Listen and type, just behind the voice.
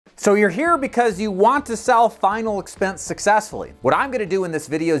So you're here because you want to sell final expense successfully. What I'm gonna do in this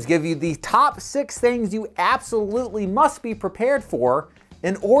video is give you the top 6 things you absolutely must be prepared for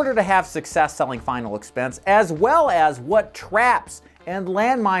in order to have success selling final expense, as well as what traps and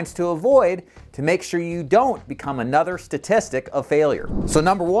landmines to avoid to make sure you don't become another statistic of failure. So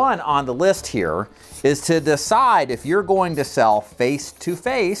number 1 on the list here is to decide if you're going to sell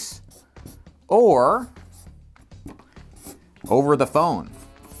face-to-face or over the phone.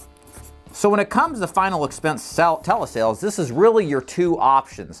 So when it comes to final expense telesales, this is really your 2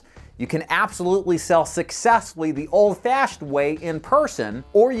 options. You can absolutely sell successfully the old-fashioned way in person,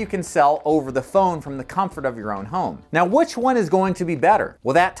 or you can sell over the phone from the comfort of your own home. Now, which one is going to be better?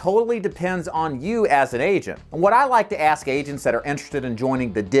 Well, that totally depends on you as an agent. And what I like to ask agents that are interested in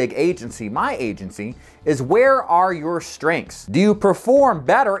joining the DIG Agency, my agency, is where are your strengths? Do you perform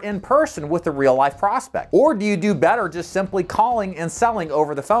better in person with a real-life prospect? Or do you do better just simply calling and selling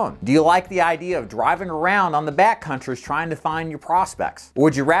over the phone? Do you like the idea of driving around on the backcountries trying to find your prospects? Or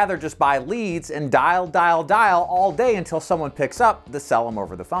would you rather just buy leads and dial all day until someone picks up to sell them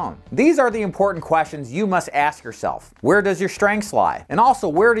over the phone? These are the important questions you must ask yourself. Where does your strengths lie? And also,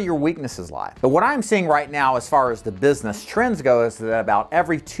 where do your weaknesses lie? But what I'm seeing right now as far as the business trends go is that about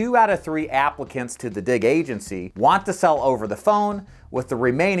every 2 out of 3 applicants to the DIG Agency want to sell over the phone, with the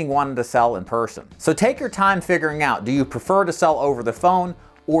remaining wanting to sell in person. So take your time figuring out, do you prefer to sell over the phone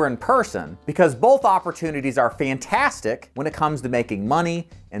or in person? Because both opportunities are fantastic when it comes to making money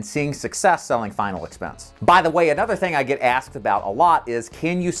and seeing success selling final expense. By the way, another thing I get asked about a lot is,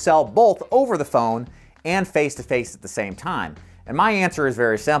 can you sell both over the phone and face-to-face at the same time? And my answer is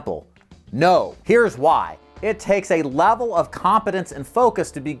very simple. No. Here's why. It takes a level of competence and focus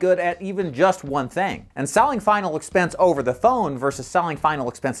to be good at even just one thing. And selling final expense over the phone versus selling final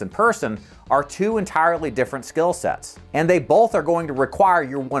expense in person are 2 entirely different skill sets. And they both are going to require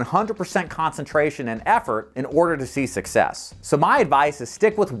your 100% concentration and effort in order to see success. So my advice is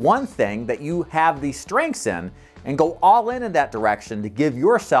stick with one thing that you have the strengths in and go all in that direction to give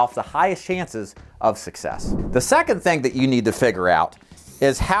yourself the highest chances of success. The second thing that you need to figure out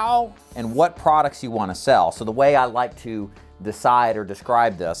is how and what products you want to sell. So the way I like to decide or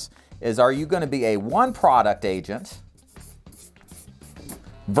describe this is, are you going to be a one product agent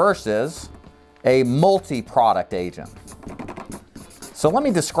versus a multi-product agent? So let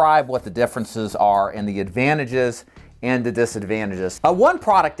me describe what the differences are and the advantages and the disadvantages. A one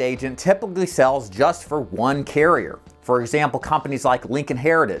product agent typically sells just for one carrier. For example, companies like Lincoln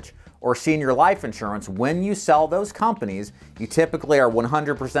Heritage or Senior Life Insurance. When you sell those companies, you typically are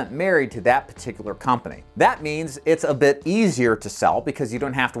 100% married to that particular company. That means it's a bit easier to sell because you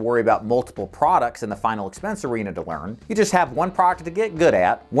don't have to worry about multiple products in the final expense arena to learn. You just have one product to get good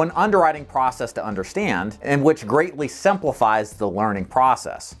at, one underwriting process to understand, and which greatly simplifies the learning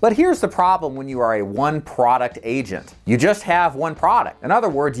process. But here's the problem when you are a one product agent. You just have one product. In other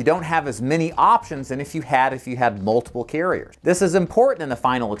words, you don't have as many options than if you had multiple carriers. This is important in the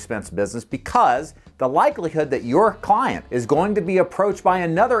final expense business because the likelihood that your client is going to be approached by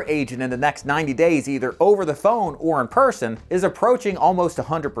another agent in the next 90 days, either over the phone or in person, is approaching almost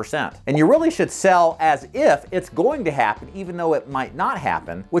 100%. And you really should sell as if it's going to happen, even though it might not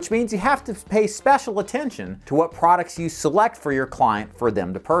happen, which means you have to pay special attention to what products you select for your client for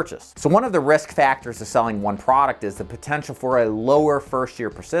them to purchase. So one of the risk factors of selling one product is the potential for a lower first-year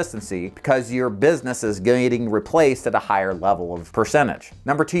persistency because your business is getting replaced at a higher level of percentage.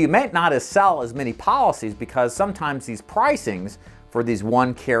 Number 2, you may not sell as many policies because sometimes these pricings for these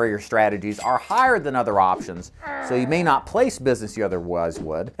one carrier strategies are higher than other options, so you may not place business you otherwise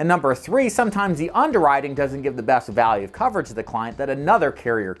would. And number 3, sometimes the underwriting doesn't give the best value of coverage to the client that another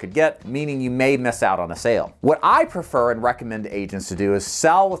carrier could get, meaning you may miss out on a sale. What I prefer and recommend to agents to do is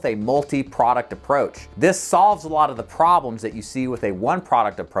sell with a multi-product approach. This solves a lot of the problems that you see with a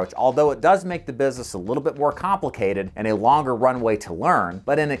one-product approach, although it does make the business a little bit more complicated and a longer runway to learn.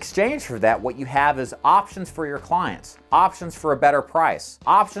 But in exchange for that, what you have is options for your clients, options for a better price,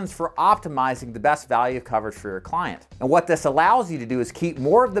 options for optimizing the best value of coverage for your client. And what this allows you to do is keep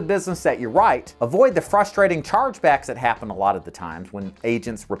more of the business that you write, avoid the frustrating chargebacks that happen a lot of the times when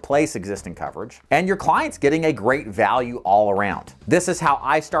agents replace existing coverage, and your client's getting a great value all around. This is how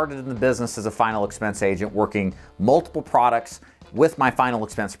I started in the business as a final expense agent, working multiple products with my final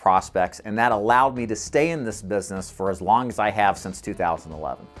expense prospects, and that allowed me to stay in this business for as long as I have since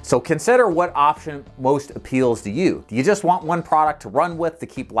 2011. So consider what option most appeals to you. Do you just want one product to run with to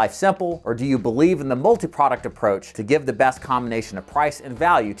keep life simple, or do you believe in the multi-product approach to give the best combination of price and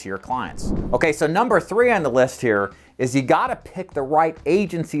value to your clients? Okay, so number 3 on the list here is you gotta pick the right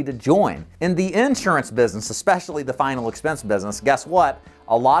agency to join. In the insurance business, especially the final expense business, guess what?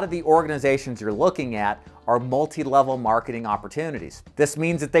 A lot of the organizations you're looking at are multi-level marketing opportunities. This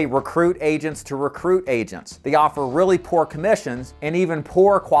means that they recruit agents to recruit agents. They offer really poor commissions and even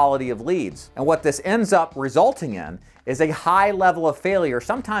poor quality of leads. And what this ends up resulting in is a high level of failure,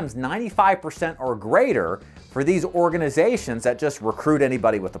 sometimes 95% or greater, for these organizations that just recruit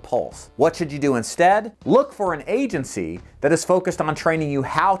anybody with a pulse. What should you do instead? Look for an agency that is focused on training you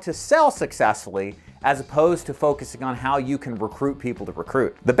how to sell successfully, as opposed to focusing on how you can recruit people to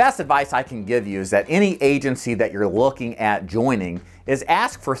recruit. The best advice I can give you is that any agency that you're looking at joining is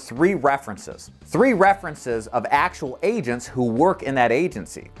ask for 3 references. 3 references of actual agents who work in that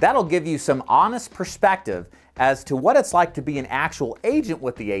agency. That'll give you some honest perspective as to what it's like to be an actual agent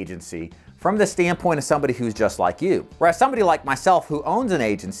with the agency from the standpoint of somebody who's just like you. Whereas somebody like myself who owns an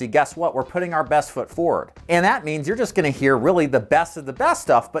agency, guess what? We're putting our best foot forward. And that means you're just gonna hear really the best of the best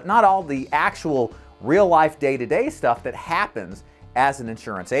stuff, but not all the actual real life day-to-day stuff that happens as an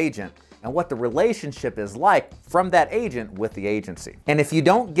insurance agent and what the relationship is like from that agent with the agency. And if you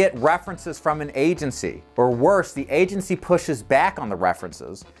don't get references from an agency, or worse, the agency pushes back on the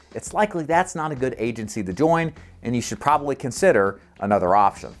references, it's likely that's not a good agency to join, and you should probably consider another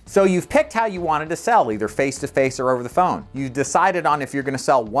option. So you've picked how you wanted to sell, either face-to-face or over the phone. You've decided on if you're gonna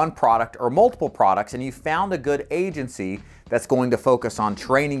sell one product or multiple products, and you found a good agency that's going to focus on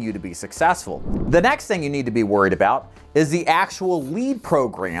training you to be successful. The next thing you need to be worried about is the actual lead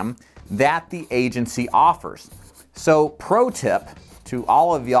program that the agency offers. So pro tip to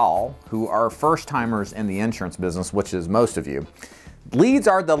all of y'all who are first timers in the insurance business, which is most of you, leads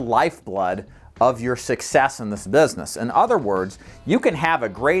are the lifeblood of your success in this business. In other words, you can have a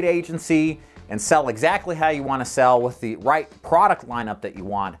great agency and sell exactly how you want to sell with the right product lineup that you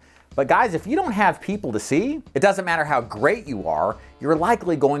want. But guys, if you don't have people to see, it doesn't matter how great you are, you're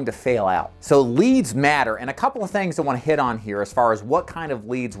likely going to fail out. So leads matter, and a couple of things I want to hit on here as far as what kind of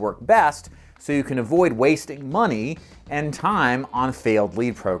leads work best so you can avoid wasting money and time on failed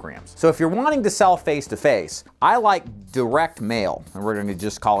lead programs. So if you're wanting to sell face-to-face, I like direct mail, and we're going to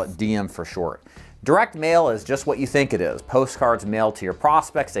just call it DM for short. Direct mail is just what you think it is. Postcards mailed to your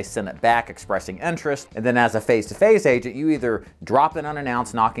prospects, they send it back expressing interest, and then as a face-to-face agent, you either drop in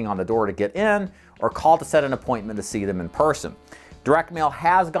unannounced knocking on the door to get in, or call to set an appointment to see them in person. Direct mail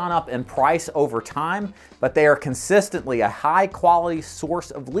has gone up in price over time, but they are consistently a high-quality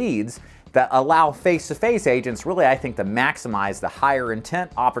source of leads that allow face-to-face agents really, I think, to maximize the higher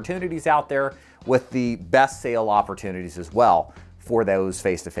intent opportunities out there with the best sale opportunities as well for those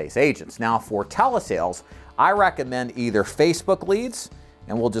face-to-face agents. Now for telesales, I recommend either Facebook leads,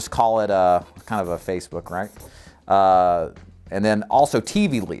 and we'll just call it kind of a Facebook, right? And then also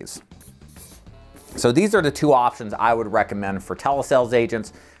TV leads. So these are the 2 options I would recommend for telesales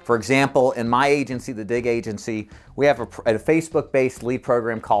agents. For example, in my agency, the DIG Agency, we have a Facebook-based lead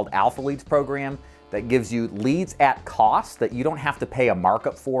program called Alpha Leads Program that gives you leads at cost that you don't have to pay a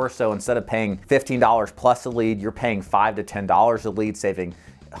markup for. So instead of paying $15 plus a lead, you're paying $5 to $10 a lead, saving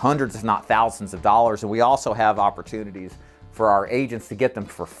hundreds if not thousands of dollars. And we also have opportunities for our agents to get them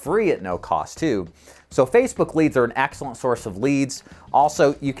for free at no cost too. So Facebook leads are an excellent source of leads.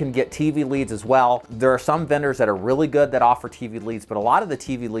 Also, you can get TV leads as well. There are some vendors that are really good that offer TV leads, but a lot of the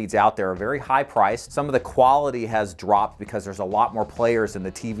TV leads out there are very high priced. Some of the quality has dropped because there's a lot more players in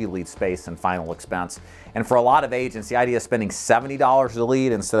the TV lead space than final expense. And for a lot of agents, the idea of spending $70 a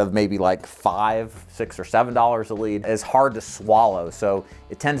lead instead of maybe like $5, $6, or $7 a lead is hard to swallow. So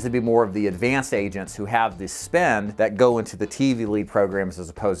it tends to be more of the advanced agents who have the spend that go into the TV lead programs, as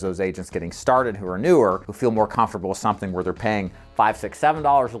opposed to those agents getting started who are newer, who feel more comfortable with something where they're paying $5, $6,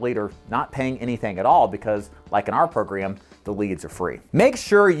 $7 a lead, or not paying anything at all, because like in our program, the leads are free. Make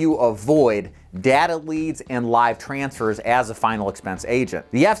sure you avoid data leads and live transfers as a final expense agent.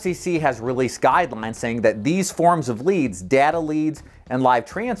 The FCC has released guidelines saying that these forms of leads, data leads and live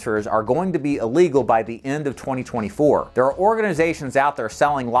transfers, are going to be illegal by the end of 2024. There are organizations out there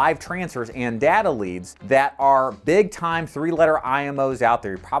selling live transfers and data leads that are big time 3-letter IMOs out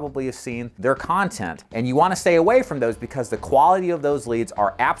there. You probably have seen their content, and you want to stay away from those because the quality of those leads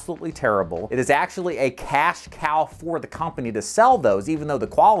are absolutely terrible. It is actually a cash cow for the company to sell those, even though the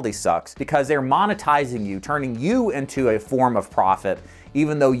quality sucks, because they're monetizing you, turning you into a form of profit,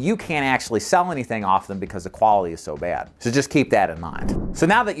 even though you can't actually sell anything off them because the quality is so bad. So just keep that in mind. So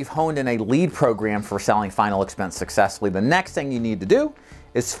now that you've honed in a lead program for selling final expense successfully, the next thing you need to do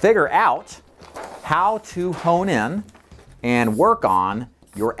is figure out how to hone in and work on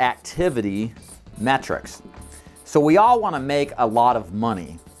your activity metrics. So we all want to make a lot of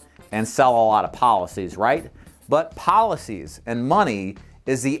money and sell a lot of policies, right? but policies and money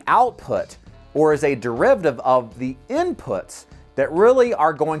is the output or is a derivative of the inputs that really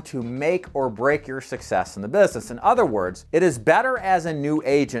are going to make or break your success in the business. In other words, it is better as a new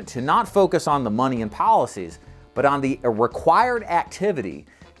agent to not focus on the money and policies, but on the required activity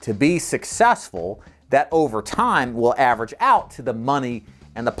to be successful that over time will average out to the money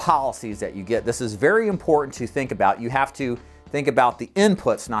and the policies that you get. This is very important to think about. You have to think about the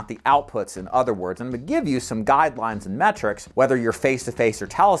inputs, not the outputs, in other words. And I'm gonna give you some guidelines and metrics, whether you're face-to-face or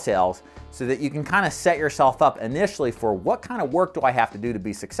telesales, so that you can kind of set yourself up initially for what kind of work do I have to do to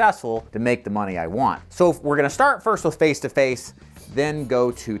be successful to make the money I want. So we're gonna start first with face-to-face, then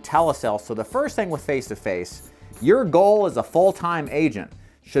go to telesales. So the first thing with face-to-face, your goal as a full-time agent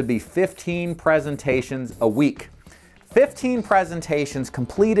should be 15 presentations a week. 15 presentations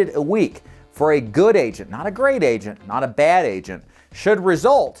completed a week for a good agent, not a great agent, not a bad agent, should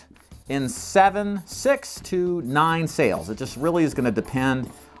result in 6 to 9 sales. It just really is going to depend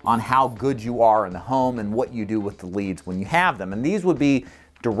on how good you are in the home and what you do with the leads when you have them. And these would be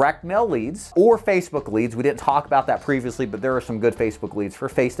direct mail leads or Facebook leads. We didn't talk about that previously, but there are some good Facebook leads for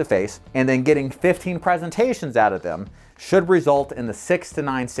face-to-face. And then getting 15 presentations out of them should result in the 6 to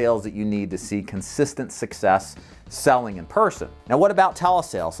 9 sales that you need to see consistent success selling in person. Now, what about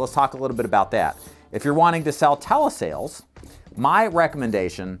telesales? Let's talk a little bit about that. If you're wanting to sell telesales, my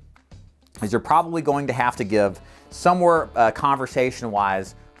recommendation is you're probably going to have to give somewhere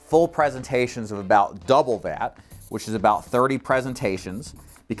conversation-wise full presentations of about double that, which is about 30 presentations,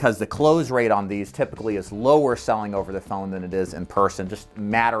 because the close rate on these typically is lower selling over the phone than it is in person. Just a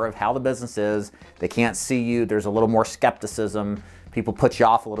matter of how the business is. They can't see you. There's a little more skepticism. People put you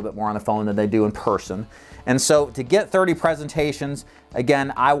off a little bit more on the phone than they do in person. And so to get 30 presentations,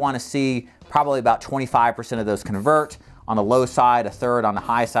 again, I want to see probably about 25% of those convert. On the low side, a third on the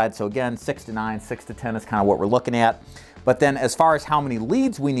high side. So again, 6 to 9, 6 to 10 is kind of what we're looking at. But then as far as how many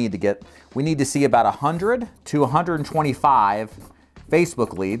leads we need to get, we need to see about 100 to 125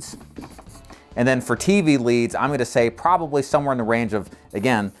 Facebook leads. And then for TV leads, I'm going to say probably somewhere in the range of,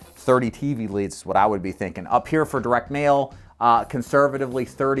 again, 30 TV leads is what I would be thinking. Up here for direct mail, conservatively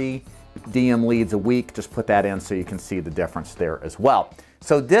 30 DM leads a week. Just put that in so you can see the difference there as well.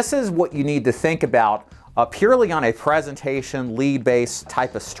 So this is what you need to think about purely on a presentation, lead-based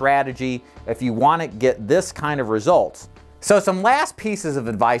type of strategy if you want to get this kind of results. So some last pieces of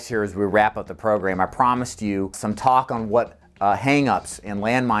advice here as we wrap up the program. I promised you some talk on what hang-ups and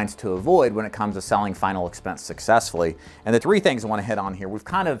landmines to avoid when it comes to selling final expense successfully. And the 3 things I want to hit on here, we've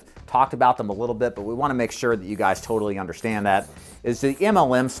kind of talked about them a little bit, but we want to make sure that you guys totally understand that, is the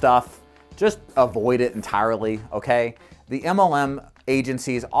MLM stuff, just avoid it entirely, okay? The MLM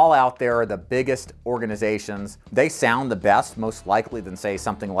agencies all out there are the biggest organizations. They sound the best, most likely, than say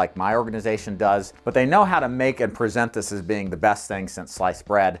something like my organization does, but they know how to make and present this as being the best thing since sliced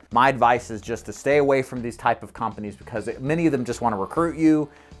bread. My advice is just to stay away from these type of companies because many of them just want to recruit you,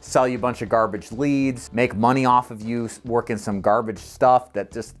 sell you a bunch of garbage leads, make money off of you working some garbage stuff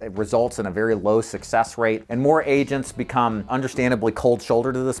that just results in a very low success rate. And more agents become understandably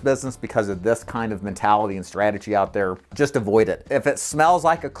cold-shouldered to this business because of this kind of mentality and strategy out there. Just avoid it. If it smells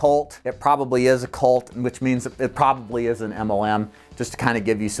like a cult, it probably is a cult, which means it probably is an MLM. Just to kind of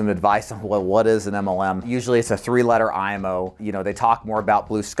give you some advice on what is an MLM. Usually it's a 3-letter IMO. You know, they talk more about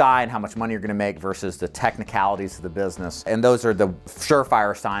blue sky and how much money you're going to make versus the technicalities of the business. And those are the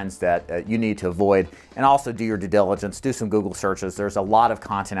surefire signs that you need to avoid. And also do your due diligence, do some Google searches. There's a lot of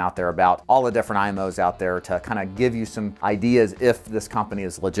content out there about all the different IMOs out there to kind of give you some ideas if this company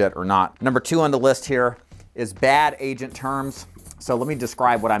is legit or not. Number 2 on the list here is bad agent terms. So let me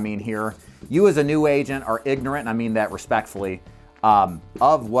describe what I mean here. You as a new agent are ignorant, and I mean that respectfully,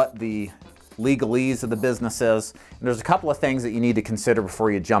 of what the legalese of the business is. And there's a couple of things that you need to consider before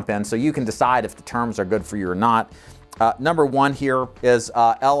you jump in so you can decide if the terms are good for you or not. Number 1 here is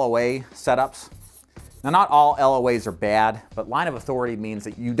LOA setups. Now, not all LOAs are bad, but line of authority means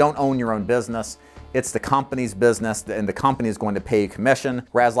that you don't own your own business. It's the company's business, and the company is going to pay you commission.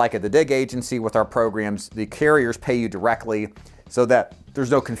 Whereas like at the DIG Agency with our programs, the carriers pay you directly so that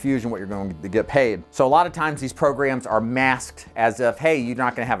there's no confusion what you're going to get paid. So a lot of times these programs are masked as if, hey, you're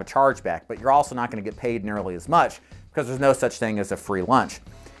not going to have a chargeback, but you're also not going to get paid nearly as much because there's no such thing as a free lunch.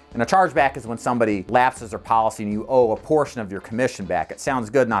 And a chargeback is when somebody lapses their policy and you owe a portion of your commission back. It sounds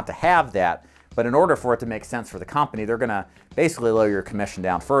good not to have that, but in order for it to make sense for the company, they're going to basically lower your commission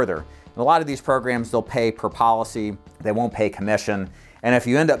down further. And a lot of these programs, they'll pay per policy, they won't pay commission. And if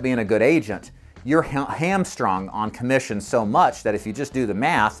you end up being a good agent, you're hamstrung on commission so much that if you just do the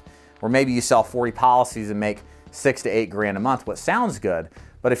math, or maybe you sell 40 policies and make 6 to 8 grand a month, what sounds good,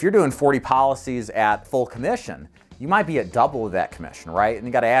 But if you're doing 40 policies at full commission, you might be at double of that commission, right? And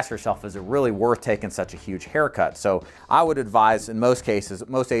you got to ask yourself, is it really worth taking such a huge haircut? So I would advise, in most cases,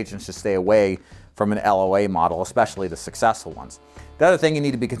 most agents should stay away from an LOA model, especially the successful ones. The other thing you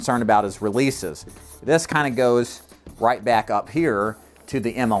need to be concerned about is releases. This kind of goes right back up here to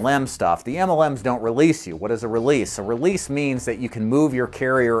the MLM stuff. The MLMs don't release you. What is a release? A release means that you can move your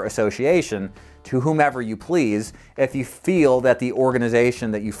carrier association to whomever you please if you feel that the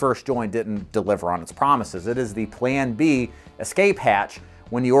organization that you first joined didn't deliver on its promises. It is the plan B escape hatch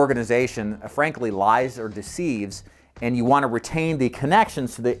when the organization frankly lies or deceives, and you want to retain the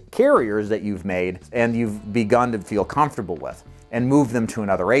connections to the carriers that you've made and you've begun to feel comfortable with, and move them to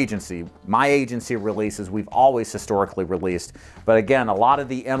another agency. My agency releases, we've always historically released, but again, a lot of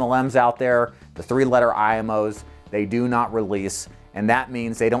the MLMs out there, the three-letter IMOs, they do not release, and that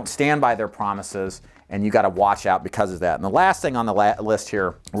means they don't stand by their promises, and you got to watch out because of that. And the last thing on the list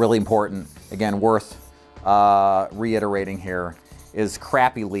here, really important, again, worth reiterating here, is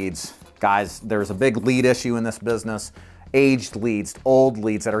crappy leads. Guys, there's a big lead issue in this business. Aged leads, old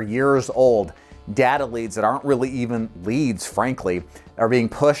leads that are years old, data leads that aren't really even leads, frankly, are being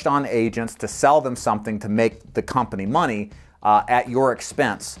pushed on agents to sell them something to make the company money at your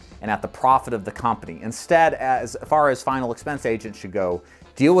expense and at the profit of the company. Instead, as far as final expense agents should go,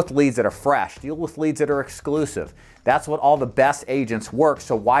 deal with leads that are fresh, deal with leads that are exclusive. That's what all the best agents work,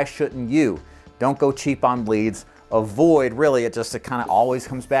 so why shouldn't you? Don't go cheap on leads. Avoid, really, it kind of always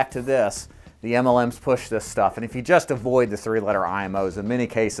comes back to this. The MLMs push this stuff, and if you just avoid the three-letter IMOs, in many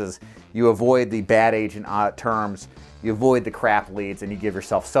cases, you avoid the bad agent terms, you avoid the crap leads, and you give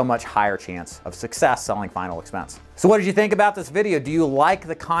yourself so much higher chance of success selling final expense. So what did you think about this video? Do you like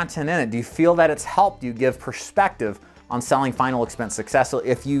the content in it? Do you feel that it's helped you give perspective on selling final expense successfully?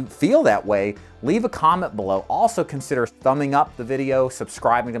 If you feel that way, leave a comment below. Also consider thumbing up the video,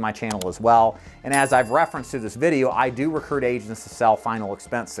 subscribing to my channel as well. And as I've referenced to this video, I do recruit agents to sell final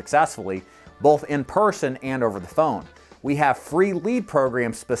expense successfully, both in person and over the phone. We have free lead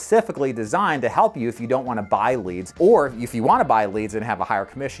programs specifically designed to help you if you don't want to buy leads, or if you want to buy leads and have a higher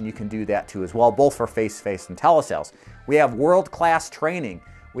commission, you can do that too as well, both for face-to-face and telesales. We have world-class training.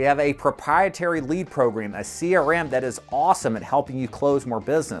 We have a proprietary lead program, a CRM that is awesome at helping you close more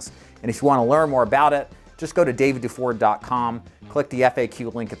business. And if you want to learn more about it, just go to davidduford.com, click the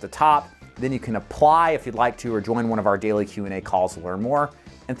FAQ link at the top, then you can apply if you'd like to, or join one of our daily Q&A calls to learn more.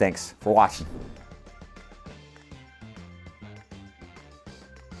 And thanks for watching.